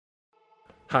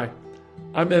Hi,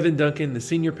 I'm Evan Duncan, the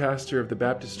senior pastor of the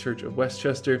Baptist Church of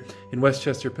Westchester in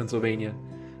Westchester, Pennsylvania.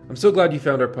 I'm so glad you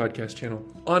found our podcast channel.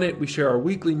 On it, we share our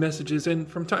weekly messages, and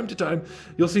from time to time,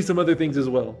 you'll see some other things as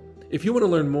well. If you want to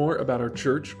learn more about our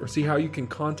church or see how you can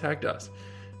contact us,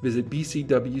 visit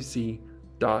bcwc.org.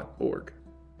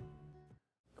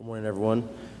 Good morning, everyone.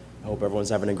 I hope everyone's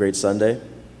having a great Sunday.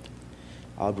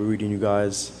 I'll be reading you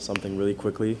guys something really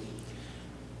quickly.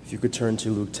 If you could turn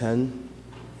to Luke 10,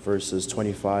 verses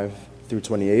 25 through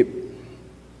 28,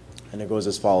 and it goes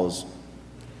as follows.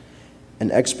 An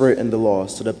expert in the law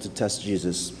stood up to test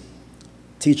Jesus.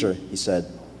 "Teacher," he said,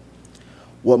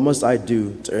 "what must I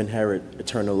do to inherit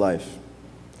eternal life?"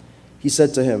 He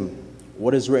said to him,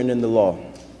 "What is written in the law?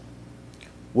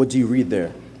 What do you read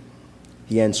there?"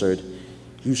 He answered,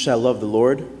 You shall love the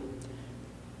Lord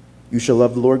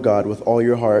God with all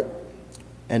your heart,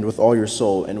 and with all your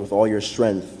soul, and with all your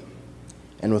strength,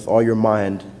 and with all your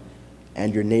mind,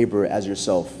 and your neighbor as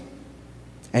yourself."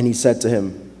 And he said to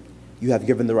him, "You have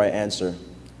given the right answer.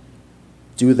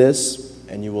 Do this,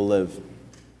 and you will live."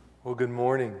 Well, good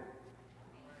morning.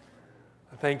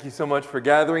 Thank you so much for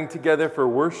gathering together, for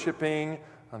worshiping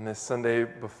on this Sunday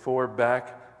before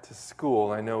back to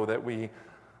school. I know that we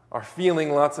are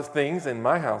feeling lots of things in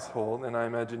my household, and I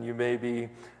imagine you may be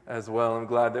as well. I'm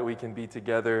glad that we can be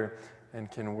together and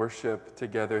can worship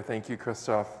together. Thank you,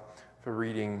 Christoph, for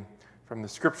reading from the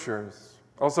scriptures.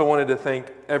 Also wanted to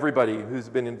thank everybody who's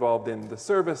been involved in the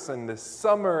service and this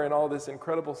summer and all this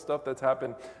incredible stuff that's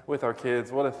happened with our kids.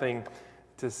 What a thing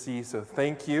to see. So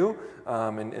thank you.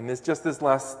 And this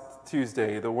last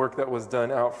Tuesday, the work that was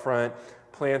done out front,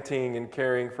 planting and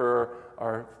caring for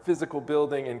our physical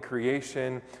building and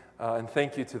creation. And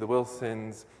thank you to the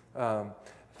Wilsons.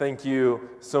 Thank you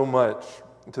so much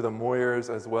to the Moyers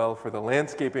as well for the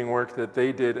landscaping work that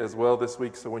they did as well this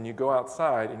week. So when you go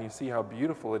outside and you see how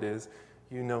beautiful it is,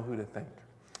 you know who to thank.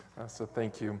 So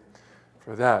thank you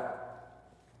for that.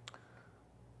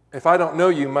 If I don't know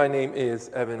you, my name is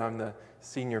Evan. I'm the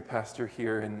senior pastor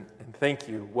here, and thank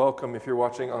you. Welcome if you're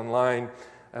watching online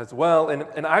as well.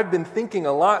 And I've been thinking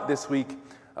a lot this week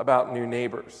about new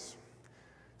neighbors.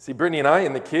 See, Brittany and I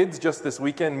and the kids just this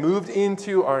weekend moved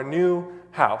into our new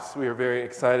house. We are very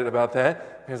excited about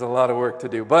that. There's a lot of work to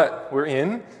do, but we're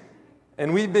in.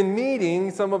 And we've been meeting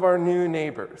some of our new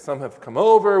neighbors. Some have come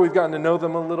over. We've gotten to know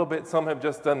them a little bit. Some have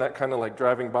just done that kind of like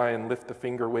driving by and lift the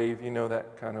finger wave. You know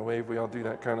that kind of wave. We all do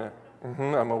that kind of,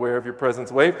 I'm aware of your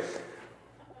presence wave.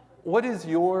 What is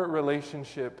your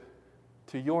relationship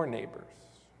to your neighbors?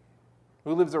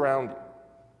 Who lives around you?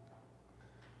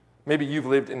 Maybe you've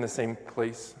lived in the same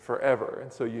place forever,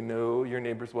 and so you know your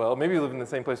neighbors well. Maybe you live in the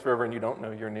same place forever and you don't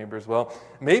know your neighbors well.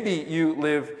 Maybe you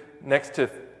live next to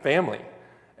family,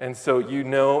 and so you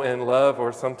know and love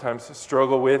or sometimes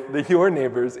struggle with your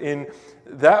neighbors in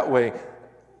that way.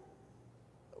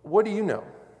 What do you know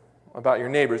about your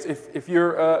neighbors? If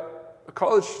you're a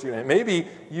college student, maybe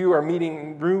you are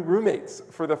meeting roommates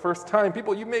for the first time,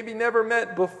 people you maybe never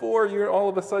met before, you're all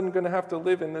of a sudden going to have to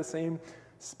live in the same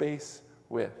space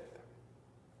with.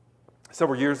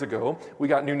 Several years ago, we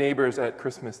got new neighbors at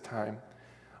Christmas time.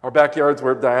 Our backyards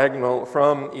were diagonal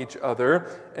from each other,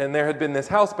 and there had been this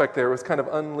house back there. It was kind of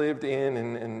unlived in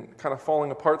and kind of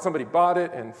falling apart. Somebody bought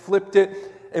it and flipped it,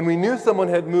 and we knew someone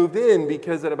had moved in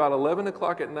because at about 11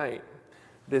 o'clock at night,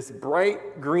 this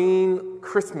bright green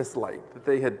Christmas light that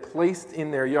they had placed in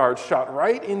their yard shot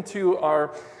right into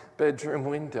our bedroom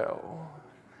window.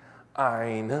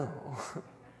 I know.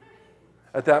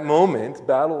 At that moment,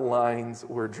 battle lines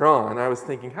were drawn. I was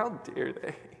thinking, how dare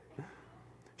they?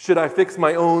 Should I fix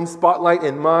my own spotlight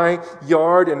in my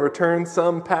yard and return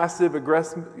some passive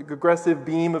aggressive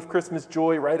beam of Christmas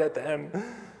joy right at them?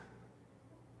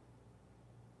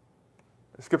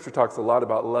 The scripture talks a lot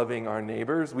about loving our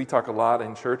neighbors. We talk a lot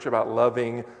in church about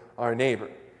loving our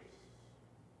neighbors.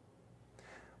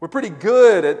 We're pretty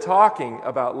good at talking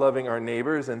about loving our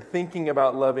neighbors and thinking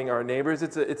about loving our neighbors.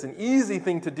 It's an easy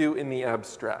thing to do in the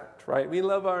abstract, right? We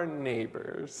love our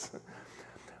neighbors.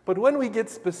 But when we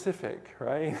get specific,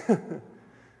 right,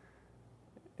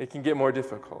 it can get more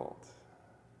difficult.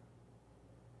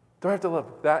 Do I have to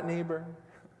love that neighbor?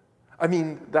 I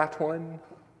mean, that one?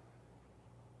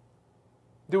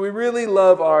 Do we really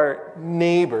love our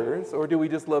neighbors, or do we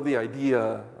just love the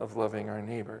idea of loving our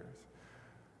neighbors?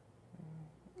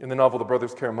 In the novel The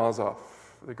Brothers Karamazov,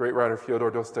 the great writer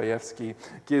Fyodor Dostoevsky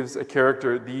gives a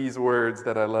character these words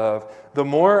that I love. "The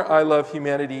more I love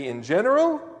humanity in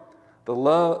general, the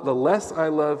less I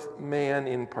love man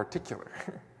in particular."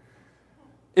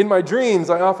 In my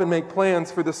dreams, I often make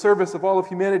plans for the service of all of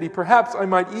humanity. Perhaps I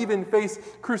might even face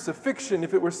crucifixion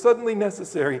if it were suddenly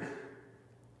necessary.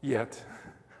 Yet,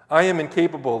 I am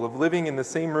incapable of living in the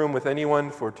same room with anyone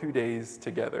for 2 days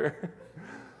together.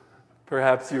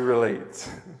 Perhaps you relate.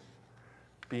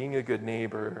 Being a good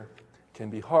neighbor can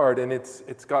be hard, and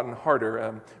it's gotten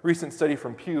harder. Recent study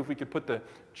from Pew, if we could put the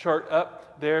chart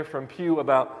up there from Pew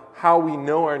about how we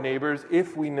know our neighbors,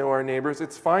 if we know our neighbors,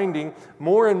 it's finding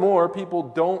more and more people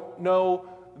don't know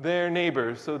their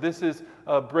neighbors. So this is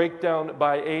a breakdown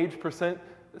by age, percent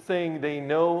saying they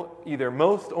know either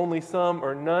most, only some,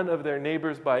 or none of their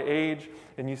neighbors by age.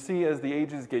 And you see as the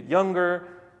ages get younger,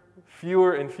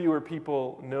 fewer and fewer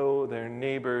people know their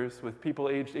neighbors. With people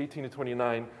aged 18 to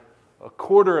 29, a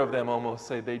quarter of them almost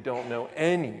say they don't know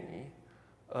any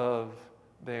of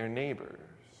their neighbors.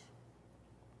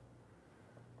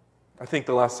 I think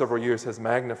the last several years has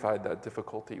magnified that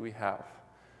difficulty we have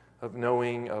of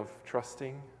knowing, of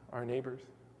trusting our neighbors.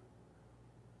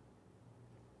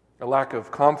 A lack of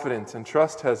confidence and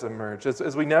trust has emerged.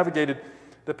 As we navigated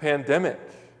the pandemic,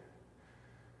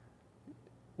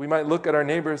 we might look at our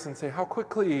neighbors and say, how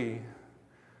quickly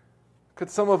could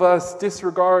some of us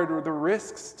disregard the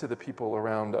risks to the people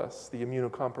around us, the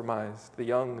immunocompromised, the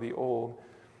young, the old?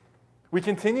 We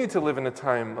continue to live in a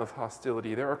time of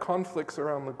hostility. There are conflicts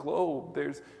around the globe.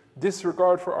 There's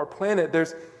disregard for our planet.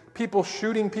 There's people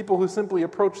shooting people who simply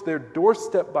approach their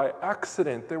doorstep by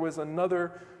accident. There was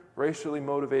another racially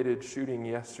motivated shooting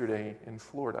yesterday in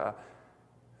Florida.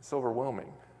 It's overwhelming.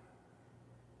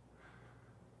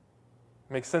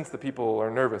 It makes sense that people are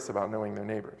nervous about knowing their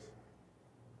neighbors.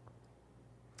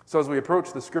 So as we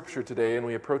approach the scripture today and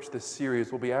we approach this series,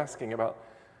 we'll be asking about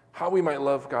how we might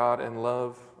love God and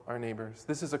love our neighbors.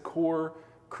 This is a core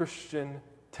Christian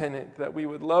tenet, that we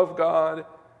would love God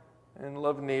and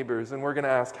love neighbors. And we're going to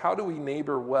ask, how do we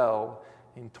neighbor well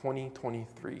in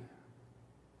 2023?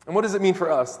 And what does it mean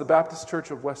for us, the Baptist Church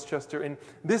of Westchester, in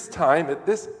this time, at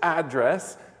this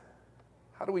address?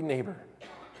 How do we neighbor?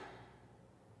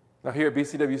 Now here at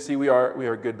BCWC, we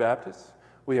are good Baptists.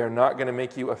 We are not going to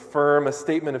make you affirm a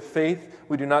statement of faith.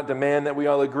 We do not demand that we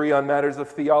all agree on matters of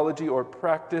theology or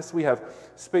practice. We have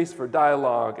space for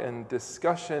dialogue and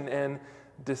discussion and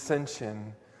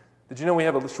dissension. Did you know we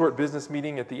have a short business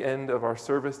meeting at the end of our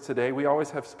service today? We always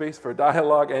have space for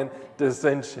dialogue and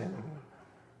dissension.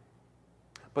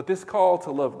 But this call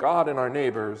to love God and our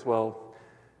neighbors, well,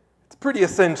 it's pretty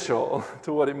essential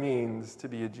to what it means to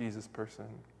be a Jesus person.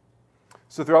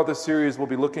 So throughout this series, we'll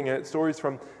be looking at stories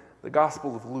from the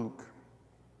Gospel of Luke.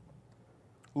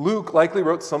 Luke likely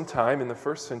wrote sometime in the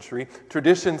first century.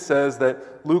 Tradition says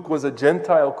that Luke was a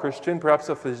Gentile Christian, perhaps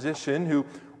a physician who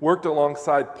worked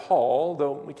alongside Paul,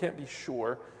 though we can't be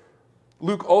sure.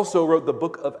 Luke also wrote the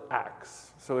book of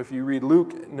Acts. So if you read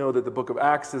Luke, know that the book of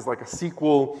Acts is like a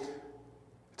sequel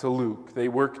to Luke. They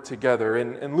work together.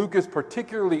 And Luke is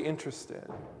particularly interested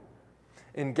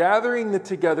in gathering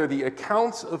together the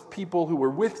accounts of people who were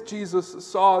with Jesus,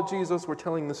 saw Jesus, were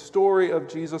telling the story of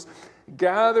Jesus,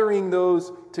 gathering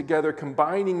those together,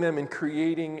 combining them, and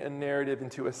creating a narrative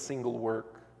into a single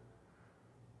work.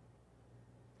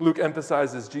 Luke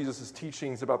emphasizes Jesus'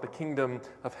 teachings about the kingdom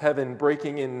of heaven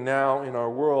breaking in now in our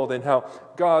world and how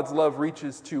God's love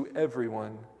reaches to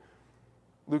everyone.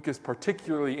 Luke is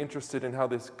particularly interested in how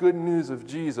this good news of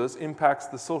Jesus impacts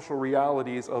the social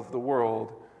realities of the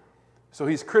world. So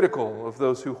he's critical of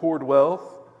those who hoard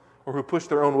wealth or who push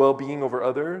their own well-being over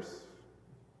others.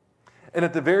 And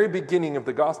at the very beginning of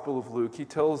the Gospel of Luke, he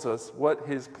tells us what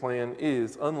his plan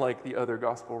is, unlike the other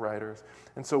gospel writers.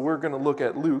 And so we're going to look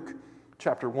at Luke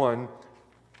chapter 1,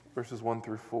 verses 1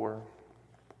 through 4.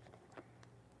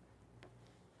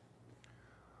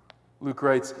 Luke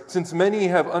writes, "Since many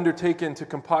have undertaken to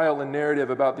compile a narrative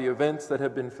about the events that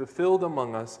have been fulfilled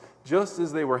among us, just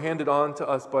as they were handed on to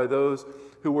us by those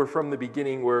who were from the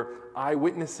beginning, were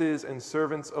eyewitnesses and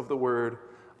servants of the word,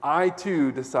 I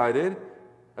too decided,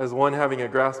 as one having a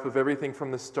grasp of everything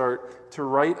from the start, to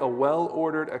write a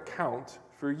well-ordered account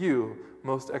for you,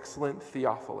 most excellent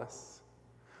Theophilus,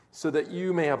 so that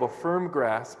you may have a firm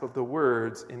grasp of the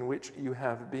words in which you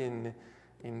have been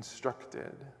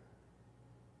instructed."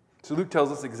 So Luke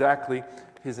tells us exactly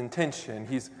his intention.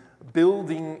 He's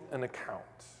building an account.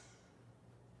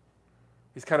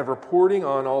 He's kind of reporting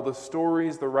on all the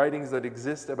stories, the writings that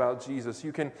exist about Jesus.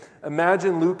 You can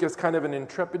imagine Luke as kind of an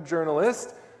intrepid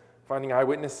journalist, finding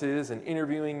eyewitnesses and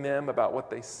interviewing them about what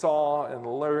they saw and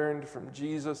learned from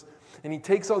Jesus. And he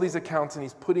takes all these accounts and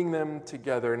he's putting them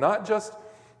together, not just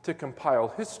to compile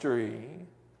history,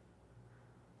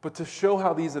 but to show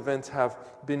how these events have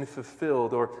been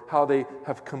fulfilled or how they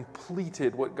have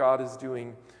completed what God is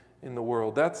doing in the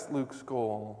world. That's Luke's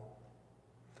goal.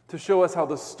 to show us how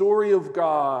the story of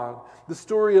God, the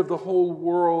story of the whole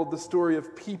world, the story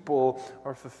of people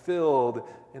are fulfilled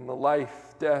in the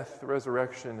life, death,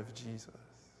 resurrection of Jesus.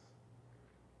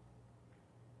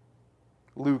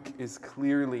 Luke is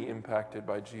clearly impacted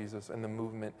by Jesus and the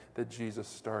movement that Jesus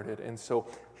started. And so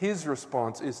his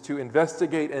response is to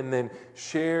investigate and then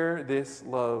share this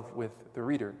love with the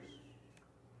readers.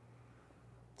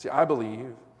 See, I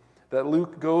believe that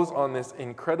Luke goes on this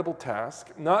incredible task,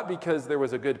 not because there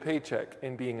was a good paycheck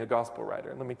in being a gospel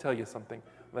writer. Let me tell you something,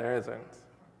 there isn't.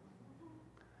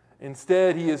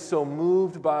 Instead, he is so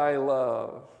moved by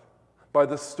love, by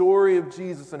the story of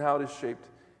Jesus and how it has shaped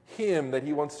him, that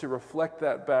he wants to reflect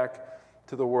that back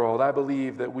to the world. I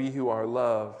believe that we who are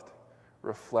loved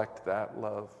reflect that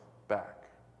love back.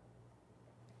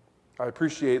 I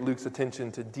appreciate Luke's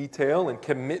attention to detail and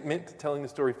commitment to telling the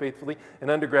story faithfully.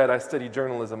 In undergrad, I studied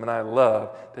journalism, and I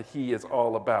love that he is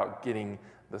all about getting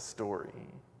the story.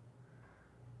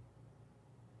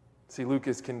 See, Luke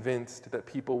is convinced that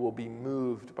people will be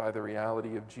moved by the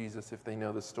reality of Jesus if they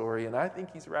know the story, and I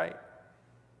think he's right.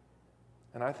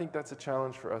 And I think that's a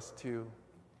challenge for us too.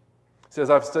 So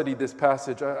as I've studied this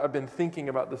passage, I've been thinking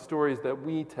about the stories that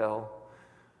we tell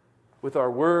with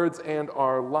our words and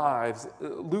our lives.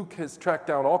 Luke has tracked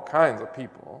down all kinds of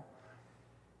people,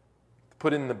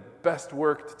 put in the best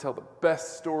work to tell the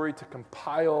best story, to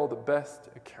compile the best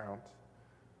account.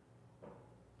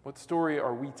 What story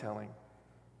are we telling?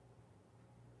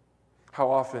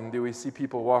 How often do we see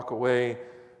people walk away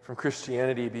from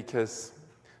Christianity because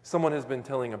someone has been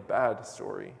telling a bad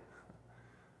story?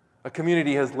 A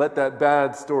community has let that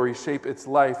bad story shape its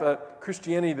life. A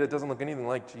Christianity that doesn't look anything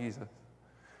like Jesus.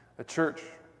 A church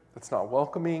that's not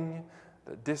welcoming,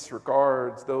 that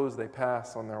disregards those they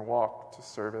pass on their walk to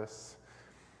service.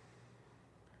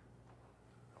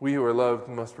 We who are loved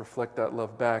must reflect that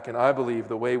love back, and I believe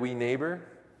the way we neighbor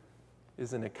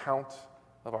is an account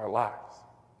of our lives.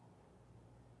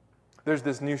 There's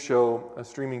this new show, a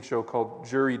streaming show called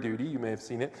Jury Duty. You may have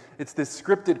seen it. It's this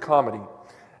scripted comedy,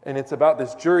 and it's about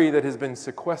this jury that has been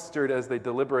sequestered as they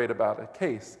deliberate about a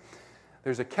case.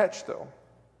 There's a catch, though.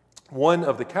 One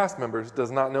of the cast members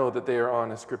does not know that they are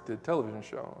on a scripted television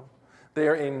show. They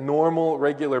are a normal,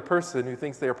 regular person who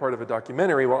thinks they are part of a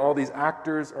documentary while all these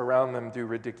actors around them do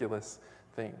ridiculous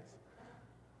things.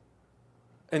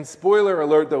 And spoiler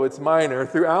alert, though it's minor,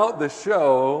 throughout the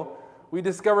show, we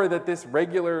discover that this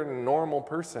regular, normal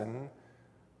person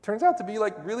turns out to be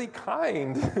like really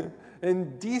kind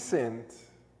and decent.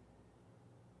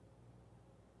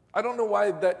 I don't know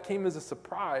why that came as a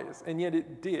surprise, and yet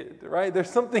it did, right? There's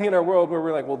something in our world where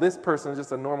we're like, well, this person is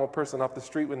just a normal person off the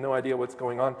street with no idea what's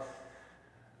going on.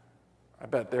 I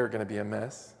bet they're going to be a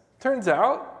mess. Turns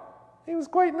out, he was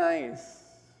quite nice.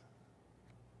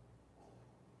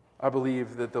 I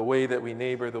believe that the way that we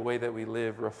neighbor, the way that we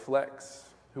live reflects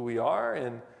who we are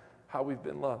and how we've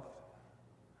been loved.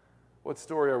 What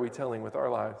story are we telling with our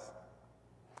lives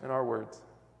and our words?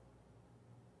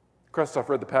 Krestoff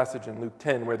read the passage in Luke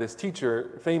 10 where this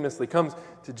teacher famously comes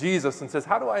to Jesus and says,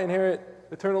 "How do I inherit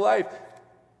eternal life?"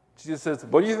 Jesus says,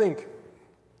 "What do you think?"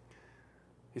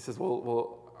 He says,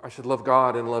 well, I should love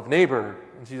God and love neighbor.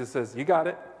 And Jesus says, "You got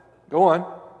it. Go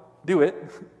on. Do it."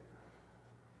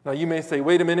 Now you may say,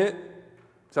 wait a minute.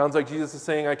 Sounds like Jesus is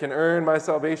saying I can earn my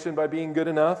salvation by being good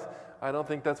enough. I don't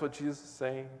think that's what Jesus is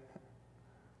saying.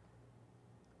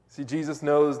 See, Jesus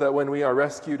knows that when we are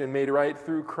rescued and made right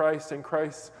through Christ and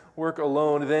Christ's work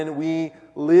alone, then we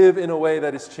live in a way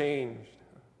that is changed.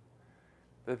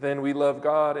 That then we love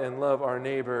God and love our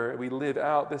neighbor. We live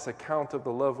out this account of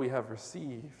the love we have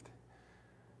received.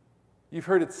 You've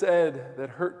heard it said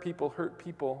that hurt people hurt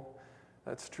people.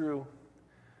 That's true.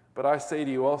 But I say to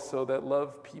you also that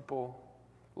love people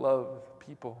love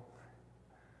people.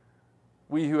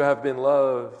 We who have been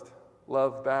loved,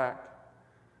 love back.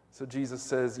 So Jesus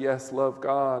says, yes, love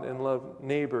God and love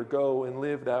neighbor. Go and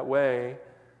live that way.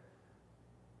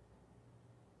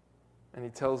 And he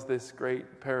tells this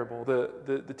great parable.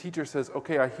 The teacher says,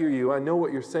 okay, I hear you. I know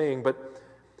what you're saying,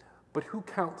 but who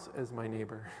counts as my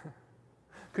neighbor?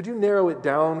 Could you narrow it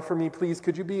down for me, please?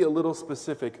 Could you be a little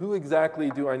specific? Who exactly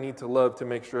do I need to love to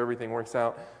make sure everything works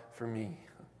out for me?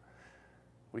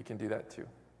 We can do that too.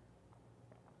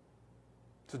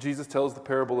 So Jesus tells the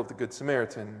parable of the Good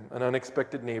Samaritan, an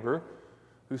unexpected neighbor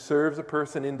who serves a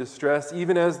person in distress,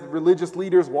 even as the religious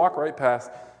leaders walk right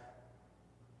past.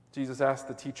 Jesus asks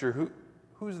the teacher,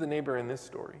 who's the neighbor in this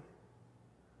story?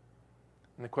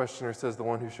 And the questioner says, the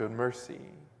one who showed mercy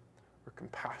or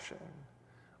compassion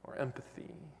or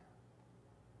empathy.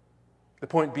 The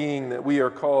point being that we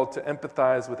are called to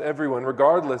empathize with everyone,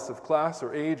 regardless of class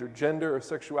or age or gender or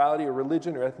sexuality or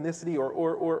religion or ethnicity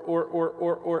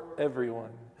or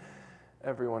everyone.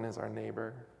 Everyone is our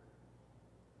neighbor.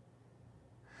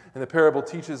 And the parable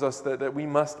teaches us that we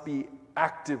must be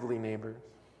actively neighbors,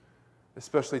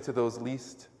 especially to those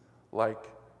least like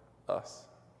us.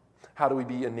 How do we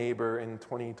be a neighbor in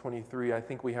 2023? I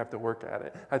think we have to work at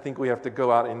it. I think we have to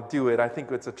go out and do it. I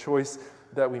think it's a choice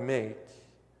that we make.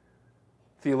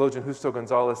 Theologian Justo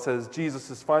Gonzalez says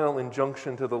Jesus' final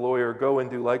injunction to the lawyer, go and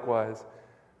do likewise,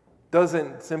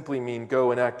 doesn't simply mean go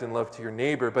and act in love to your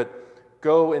neighbor, but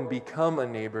go and become a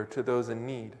neighbor to those in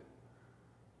need.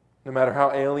 No matter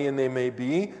how alien they may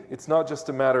be, it's not just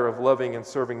a matter of loving and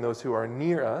serving those who are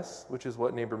near us, which is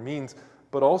what neighbor means,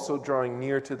 but also drawing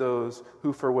near to those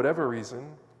who, for whatever reason,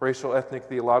 racial, ethnic,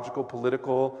 theological,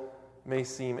 political, may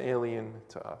seem alien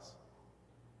to us.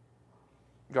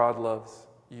 God loves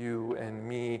you and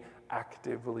me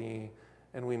actively,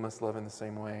 and we must love in the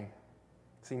same way.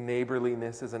 See,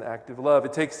 neighborliness is an active love.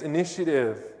 It takes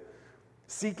initiative.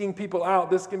 Seeking people out.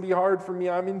 This can be hard for me.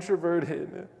 I'm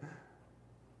introverted.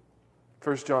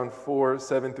 1 John 4,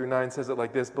 7 through 9 says it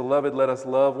like this, Beloved, let us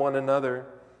love one another,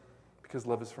 because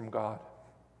love is from God.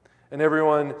 And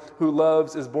everyone who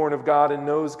loves is born of God and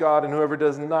knows God, and whoever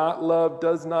does not love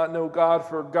does not know God,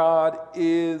 for God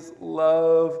is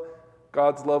love.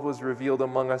 God's love was revealed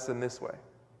among us in this way.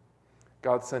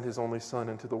 God sent his only Son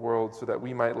into the world so that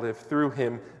we might live through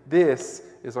him. This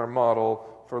is our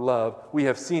model for love. We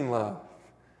have seen love.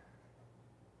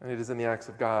 And it is in the acts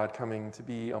of God coming to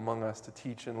be among us to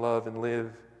teach and love and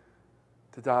live,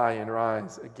 to die and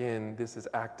rise again. This is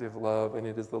active love, and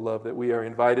it is the love that we are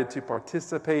invited to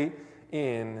participate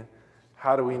in.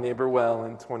 How do we neighbor well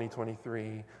in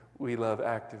 2023? We love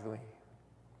actively.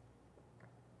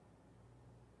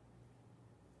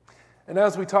 And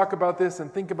as we talk about this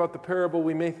and think about the parable,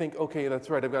 we may think, okay, that's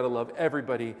right, I've got to love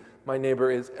everybody. My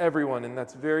neighbor is everyone, and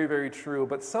that's very, very true.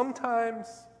 But sometimes,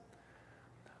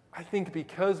 I think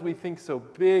because we think so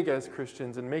big as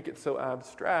Christians and make it so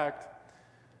abstract,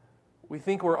 we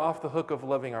think we're off the hook of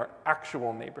loving our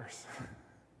actual neighbors.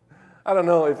 I don't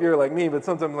know if you're like me, but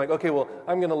sometimes I'm like, okay, well,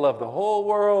 I'm going to love the whole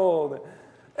world.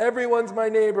 Everyone's my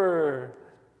neighbor.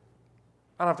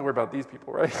 I don't have to worry about these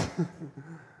people, right?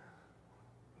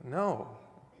 No.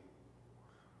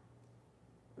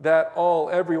 That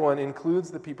everyone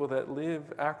includes the people that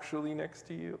live actually next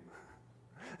to you.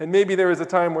 And maybe there was a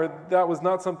time where that was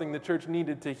not something the church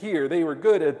needed to hear. They were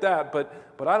good at that,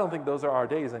 but I don't think those are our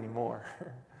days anymore.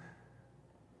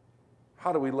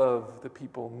 How do we love the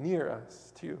people near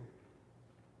us, too?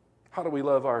 How do we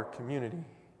love our community?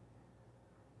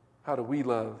 How do we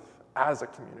love as a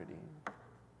community?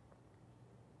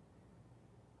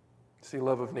 See,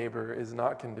 love of neighbor is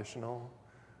not conditional.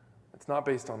 It's not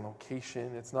based on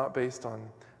location. It's not based on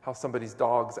how somebody's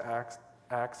dogs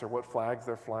acts or what flags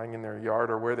they're flying in their yard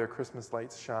or where their Christmas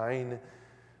lights shine.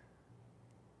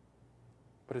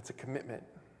 But it's a commitment.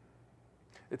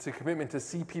 It's a commitment to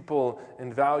see people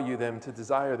and value them, to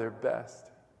desire their best.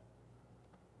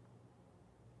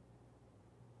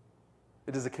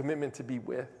 It is a commitment to be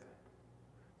with,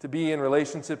 to be in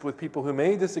relationship with people who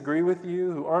may disagree with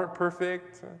you, who aren't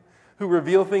perfect, who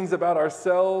reveal things about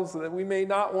ourselves that we may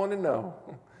not want to know.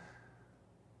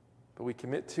 But we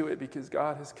commit to it because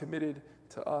God has committed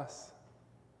to us.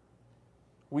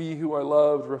 We who are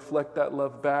loved reflect that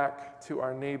love back to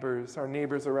our neighbors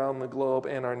around the globe,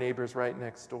 and our neighbors right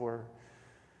next door.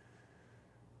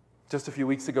 Just a few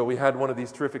weeks ago, we had one of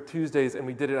these terrific Tuesdays, and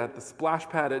we did it at the splash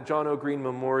pad at John O'Green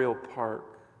Memorial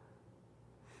Park.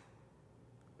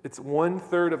 It's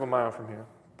 1/3 of a mile from here.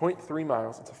 0.3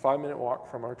 miles. It's a 5-minute walk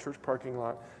from our church parking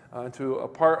lot to a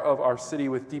part of our city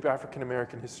with deep African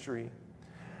American history.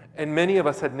 And many of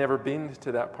us had never been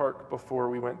to that park before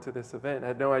we went to this event. I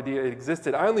had no idea it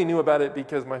existed. I only knew about it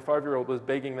because my 5-year-old was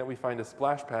begging that we find a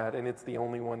splash pad, and it's the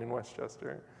only one in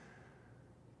Westchester.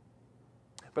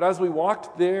 But as we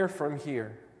walked there from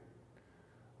here,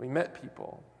 we met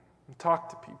people and talked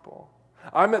to people.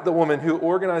 I met the woman who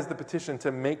organized the petition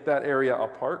to make that area a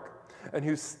park, and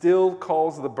who still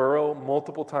calls the borough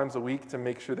multiple times a week to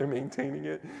make sure they're maintaining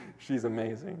it. She's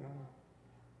amazing.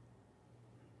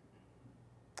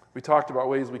 We talked about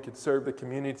ways we could serve the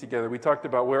community together. We talked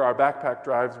about where our backpack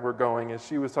drives were going as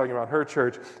she was talking about her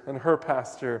church and her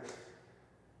pastor.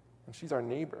 And she's our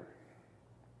neighbor.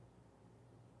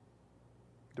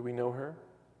 Do we know her?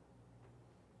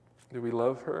 Do we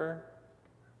love her?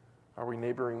 Are we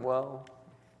neighboring well?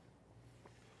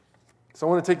 So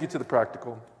I want to take you to the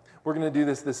practical. We're going to do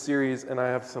this series, and I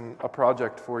have a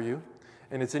project for you.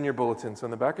 And it's in your bulletin. So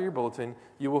in the back of your bulletin,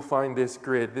 you will find this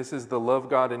grid. This is the Love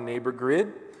God and Neighbor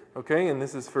grid, okay? And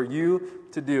this is for you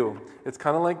to do. It's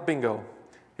kind of like bingo.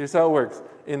 Here's how it works.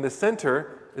 In the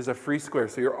center is a free square.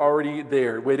 So you're already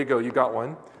there. Way to go. You got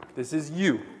one. This is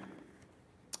you.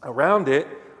 Around it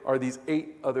are these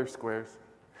 8 other squares.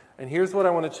 And here's what I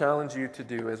want to challenge you to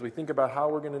do as we think about how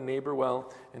we're going to neighbor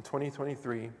well in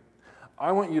 2023.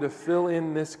 I want you to fill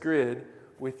in this grid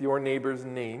with your neighbors'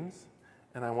 names,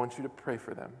 and I want you to pray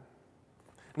for them.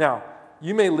 Now,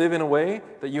 you may live in a way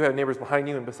that you have neighbors behind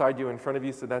you and beside you and in front of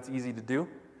you, so that's easy to do.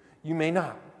 You may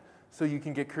not, so you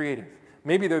can get creative.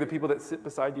 Maybe they're the people that sit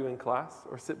beside you in class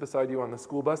or sit beside you on the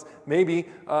school bus. Maybe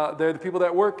they're the people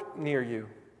that work near you.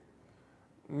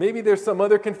 Maybe there's some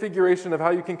other configuration of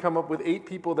how you can come up with 8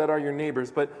 people that are your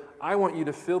neighbors, but I want you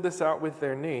to fill this out with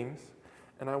their names,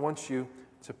 and I want you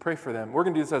to pray for them. We're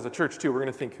going to do this as a church too. We're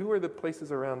going to think, who are the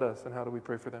places around us, and how do we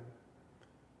pray for them?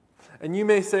 And you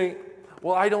may say,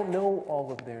 well, I don't know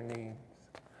all of their names.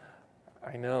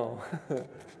 I know.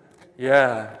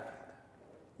 Yeah.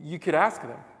 You could ask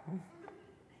them.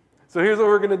 So here's what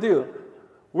we're going to do.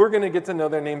 We're going to get to know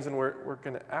their names, and we're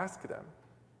going to ask them.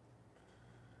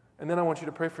 And then I want you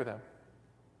to pray for them.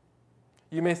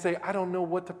 You may say, I don't know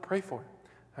what to pray for.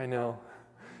 I know.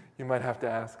 You might have to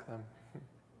ask them.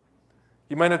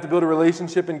 You might have to build a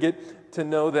relationship and get to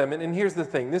know them. And here's the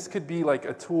thing. This could be like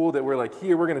a tool that we're like,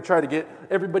 here, we're going to try to get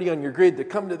everybody on your grid to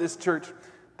come to this church.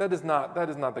 That is not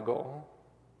the goal.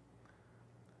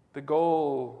 The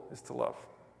goal is to love.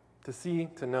 To see,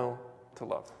 to know, to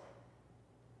love.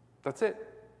 That's it.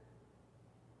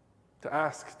 To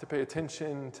ask, to pay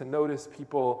attention, to notice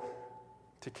people,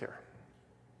 to care.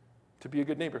 To be a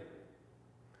good neighbor.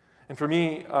 And for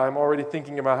me, I'm already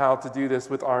thinking about how to do this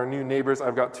with our new neighbors.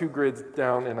 I've got 2 grids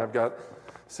down, and I've got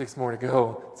 6 more to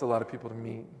go. It's a lot of people to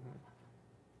meet.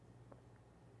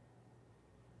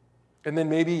 And then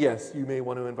maybe, yes, you may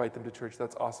want to invite them to church.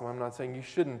 That's awesome. I'm not saying you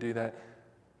shouldn't do that.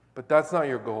 But that's not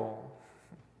your goal.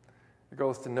 Your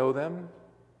goal is to know them,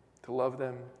 to love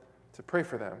them, to pray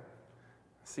for them,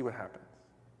 see what happens.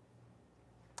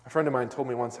 A friend of mine told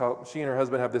me once how she and her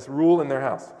husband have this rule in their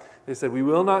house. They said, we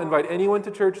will not invite anyone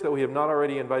to church that we have not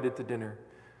already invited to dinner.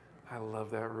 I love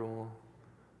that rule.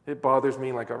 It bothers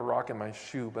me like a rock in my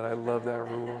shoe, but I love that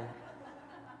rule.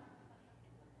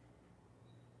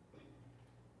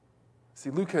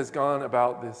 See, Luke has gone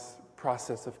about this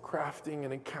process of crafting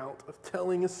an account, of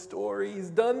telling a story. He's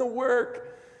done the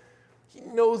work. He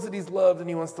knows that he's loved and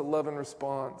he wants to love in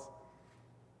response.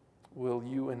 Will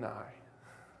you and I?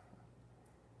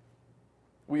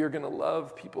 We are going to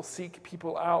love people, seek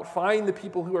people out, find the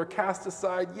people who are cast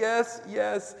aside. Yes,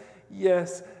 yes,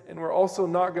 yes. And we're also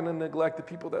not going to neglect the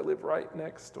people that live right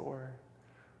next door.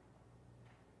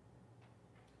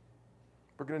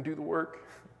 We're going to do the work.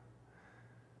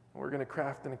 We're going to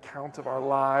craft an account of our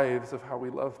lives, of how we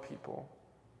love people.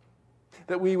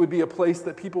 That we would be a place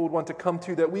that people would want to come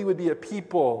to, that we would be a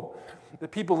people,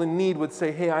 that people in need would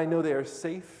say, hey, I know they are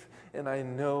safe, and I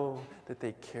know that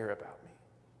they care about me.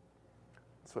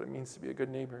 That's what it means to be a good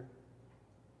neighbor.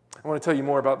 I want to tell you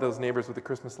more about those neighbors with the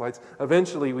Christmas lights.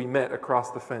 Eventually, we met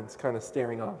across the fence, kind of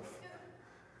staring off.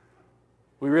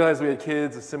 We realized we had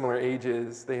kids of similar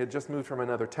ages. They had just moved from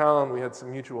another town. We had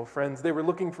some mutual friends. They were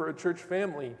looking for a church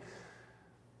family.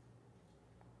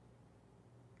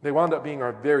 They wound up being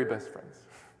our very best friends.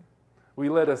 We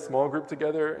led a small group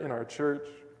together in our church.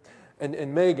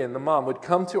 And Megan, the mom, would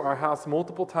come to our house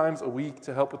multiple times a week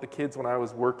to help with the kids when I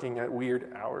was working at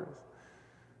weird hours.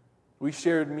 We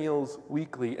shared meals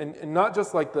weekly. And not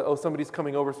just like the, somebody's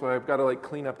coming over, so I've got to like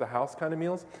clean up the house kind of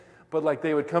meals. But like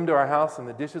they would come to our house and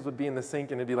the dishes would be in the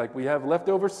sink and it'd be like, we have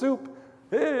leftover soup.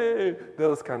 Hey,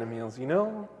 those kind of meals, you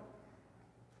know?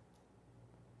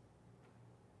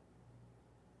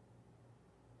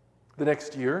 The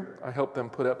next year, I helped them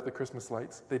put up the Christmas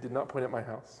lights. They did not point at my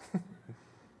house.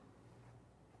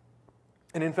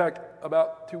 And in fact,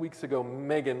 about 2 weeks ago,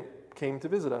 Megan came to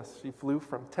visit us. She flew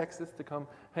from Texas to come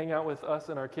hang out with us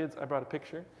and our kids. I brought a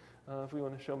picture if we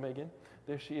want to show Megan.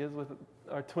 There she is with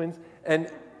our twins. And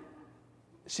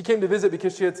she came to visit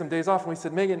because she had some days off. And we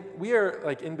said, Megan, we are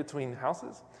like in between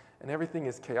houses and everything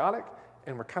is chaotic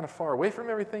and we're kind of far away from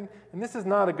everything. And this is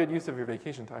not a good use of your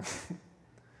vacation time.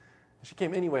 She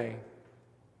came anyway.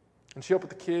 And she helped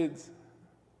with the kids.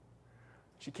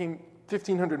 She came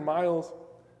 1,500 miles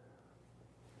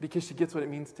because she gets what it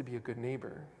means to be a good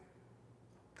neighbor.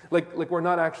 Like we're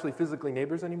not actually physically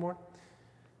neighbors anymore,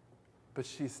 but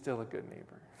she's still a good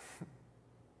neighbor.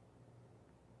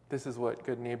 This is what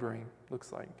good neighboring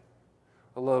looks like.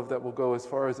 A love that will go as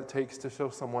far as it takes to show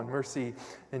someone mercy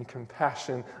and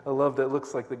compassion. A love that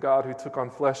looks like the God who took on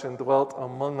flesh and dwelt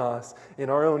among us in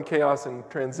our own chaos and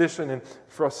transition and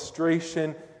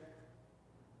frustration.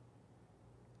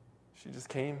 She just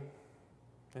came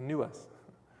and knew us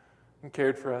and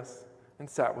cared for us and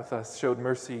sat with us, showed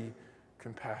mercy,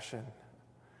 compassion.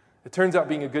 It turns out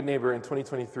being a good neighbor in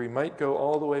 2023 might go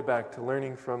all the way back to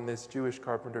learning from this Jewish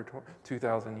carpenter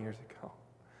 2,000 years ago.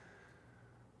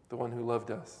 The one who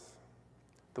loved us,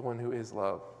 the one who is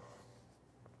love.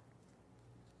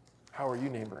 How are you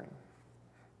neighboring?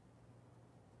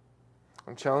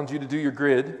 I challenge you to do your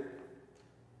grid.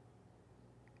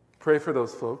 Pray for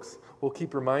those folks. We'll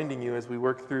keep reminding you as we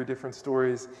work through different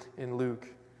stories in Luke.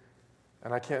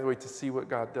 And I can't wait to see what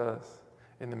God does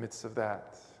in the midst of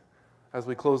that. As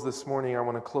we close this morning, I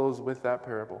want to close with that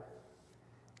parable.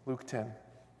 Luke 10,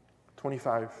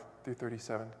 25 through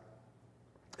 37.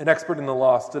 An expert in the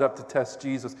law stood up to test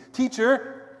Jesus.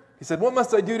 "Teacher," he said, "what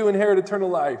must I do to inherit eternal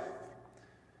life?"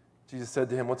 Jesus said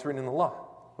to him, "What's written in the law?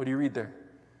 What do you read there?"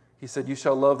 He said, "You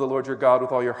shall love the Lord your God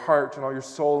with all your heart and all your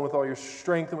soul and with all your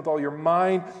strength and with all your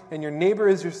mind, and your neighbor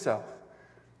as yourself."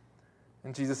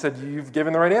 And Jesus said, "You've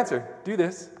given the right answer. Do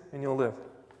this and you'll live."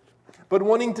 But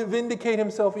wanting to vindicate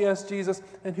himself, he asked Jesus,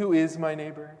 "And who is my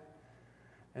neighbor?"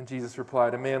 And Jesus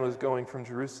replied, "A man was going from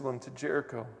Jerusalem to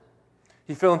Jericho.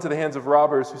 He fell into the hands of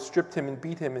robbers who stripped him and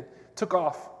beat him and took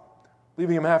off,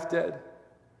 leaving him half dead.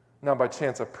 Now by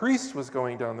chance a priest was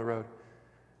going down the road,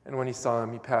 and when he saw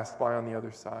him, he passed by on the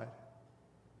other side.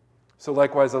 So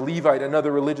likewise a Levite,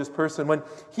 another religious person, when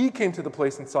he came to the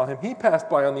place and saw him, he passed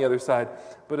by on the other side.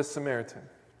 But a Samaritan,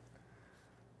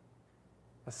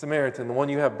 the one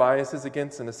you have biases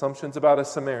against and assumptions about, a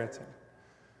Samaritan,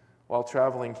 while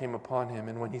traveling came upon him,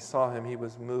 and when he saw him, he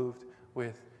was moved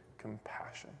with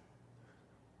compassion.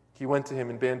 He went to him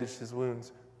and bandaged his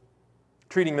wounds,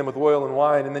 treating them with oil and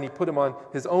wine, and then he put him on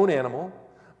his own animal,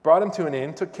 brought him to an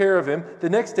inn, took care of him.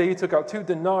 The next day he took out 2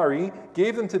 denarii,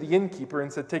 gave them to the innkeeper,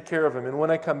 and said, "Take care of him, and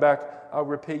when I come back, I'll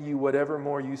repay you whatever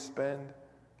more you spend."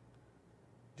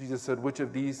 Jesus said, "Which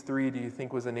of these 3 do you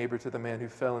think was a neighbor to the man who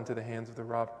fell into the hands of the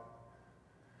robber?"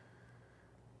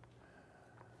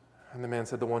 And the man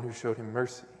said, "The one who showed him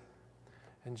mercy."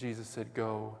 And Jesus said,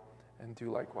 "Go and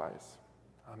do likewise."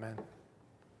 Amen.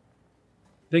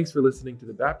 Thanks for listening to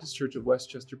the Baptist Church of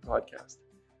Westchester podcast.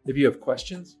 If you have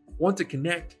questions, want to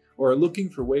connect, or are looking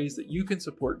for ways that you can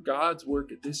support God's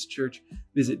work at this church,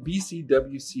 visit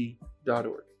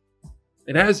bcwc.org.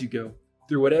 And as you go,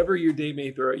 through whatever your day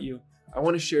may throw at you, I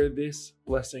want to share this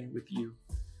blessing with you.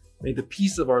 May the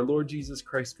peace of our Lord Jesus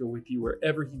Christ go with you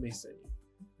wherever he may send you.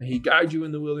 May he guide you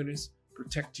in the wilderness,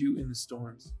 protect you in the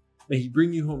storms. May he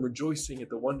bring you home rejoicing at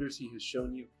the wonders he has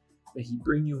shown you. May he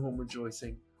bring you home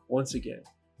rejoicing once again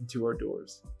into our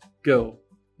doors. Go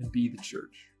and be the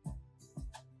church.